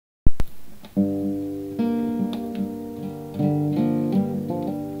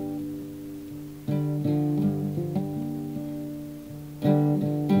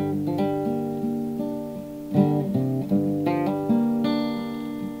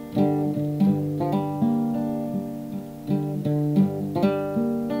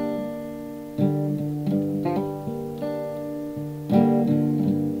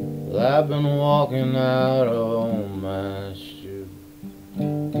been walking out on my shoe,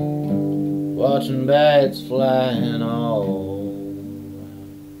 watching bats flying all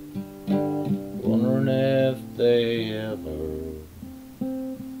around, wondering if they ever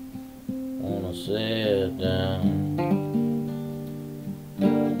wanna sit down.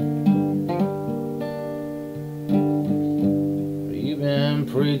 You've been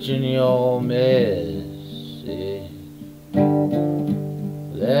preaching your message,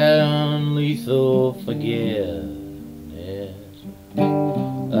 that unlethal forgiveness.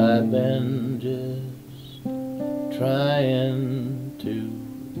 I've been just trying to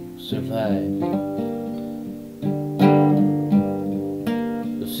survive.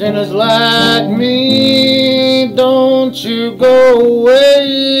 The sinners like me, don't you go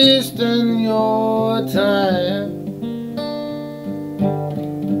wasting your time.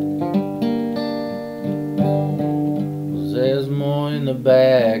 There's more in the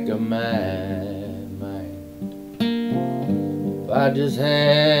back of my mind. If I just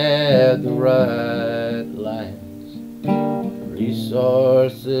had the right lines,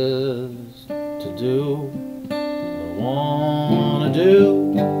 resources to do what I wanna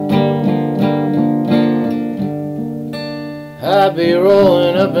do, I'd be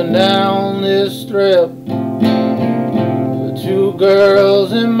rolling up and down this strip with two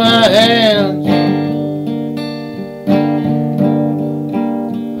girls in my hands,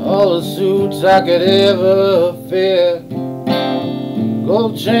 all the suits I could ever fit,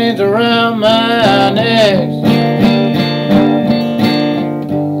 gold chains around my neck.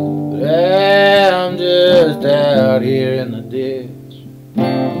 But I'm just out here in the ditch,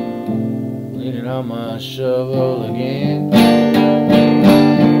 leaning on my shovel again.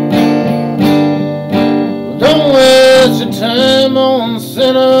 Well, don't waste your time on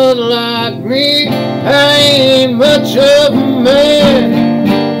sinners like me. I ain't much of a man.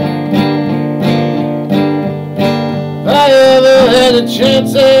 If I ever had a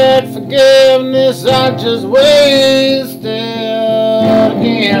chance at forgiveness, I'd just waste it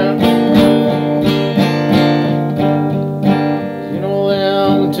again. You know,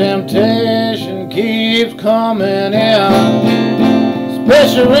 them temptation keeps coming in,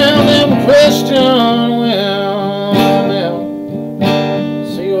 especially around them Christian women.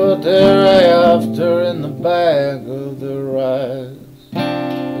 See what they're after in the back of their eyes.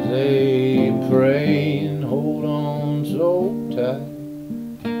 They pray and hold on so tight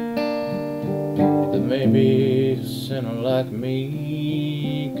that maybe a sinner like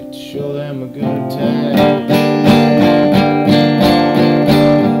me could show them a good time.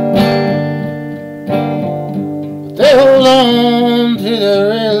 But they hold on to their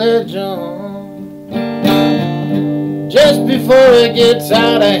religion just before it gets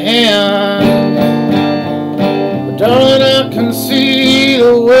out of hand. But darling, I can see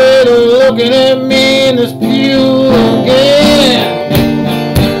the way they're looking at me in this pew again.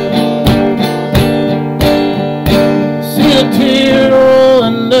 See the tears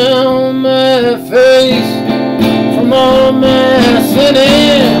rolling down my face from all my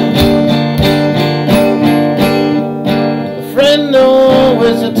sinning. A friend knows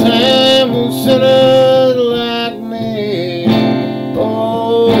there's a time when sinners like me,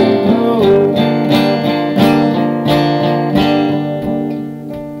 oh no.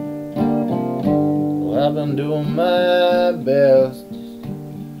 Well, I've been doing my best,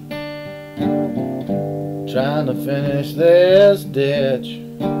 trying to finish this ditch.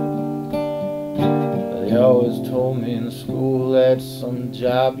 They always told me in school that's some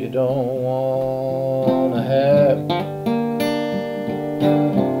job you don't want to have,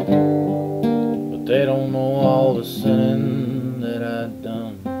 but they don't know all the sinning that I've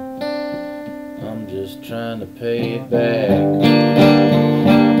done. I'm just trying to pay it back.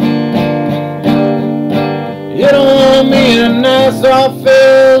 You don't want me in a nice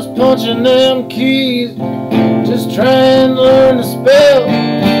office punching them keys, just trying to learn to spell,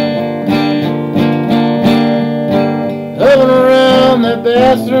 hovering around the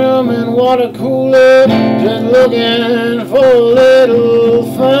bathroom and water cooler, just looking for a little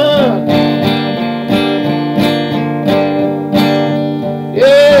fun.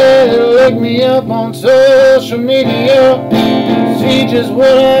 Yeah, look me up on social media, see just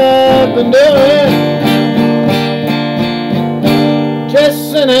what I've been doing,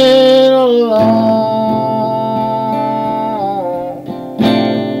 just sinning along.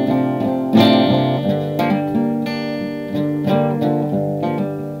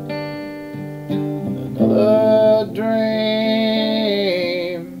 Another dream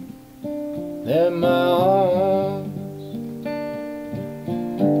in my arms,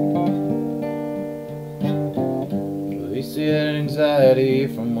 release the anxiety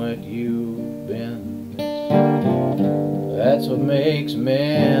from what you what makes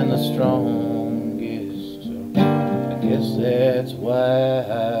men the strongest. So I guess that's why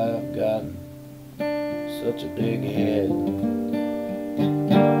I've gotten such a big head.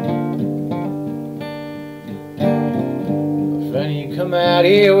 Friend, you come out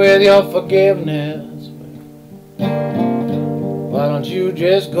here with your forgiveness. Why don't you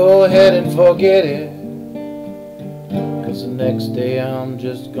just go ahead and forget it? 'Cause the next day I'm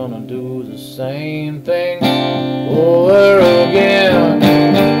just gonna do the same thing over again.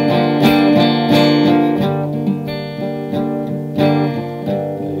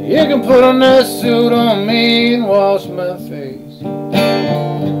 You can put on that suit on me and wash my face,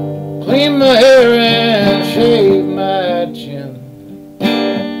 clean my hair and shave my chin,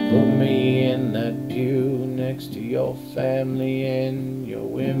 put me in that pew next to your family and your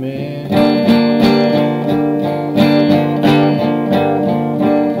women.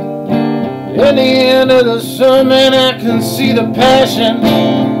 At the end of the sermon I can see the passion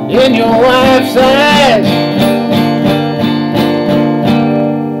in your wife's eyes.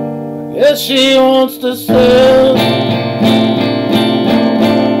 I guess she wants to sell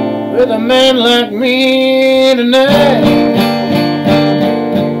with a man like me tonight.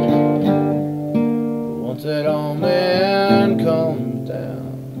 But once that old man comes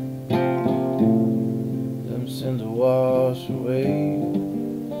down, them sins will wash away.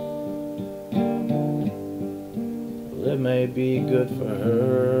 Well, it may be good for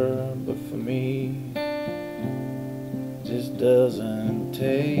her, but for me it just doesn't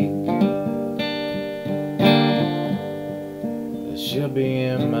take. She'll be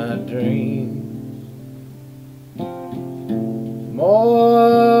in my dreams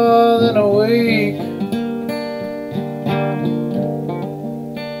more than a week.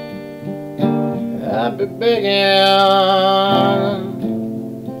 I'd be begging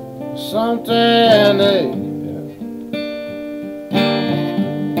something to eat.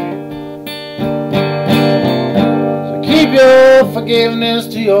 So keep your forgiveness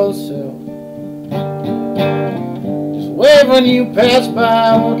to yourself. Wave when you pass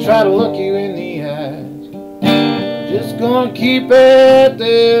by, I won't try to look you in the eyes. Just gonna keep at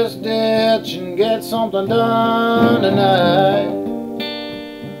this ditch and get something done tonight.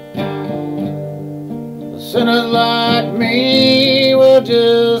 The sinners like me were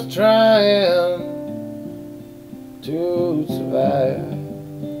just trying to survive.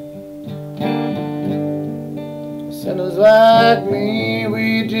 Sinners like me,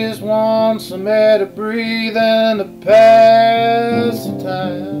 we just want some air to breathe and to pass the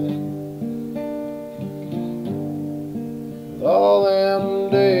time. With all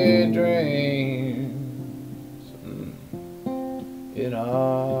them daydreams in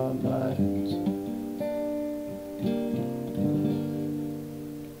our mind.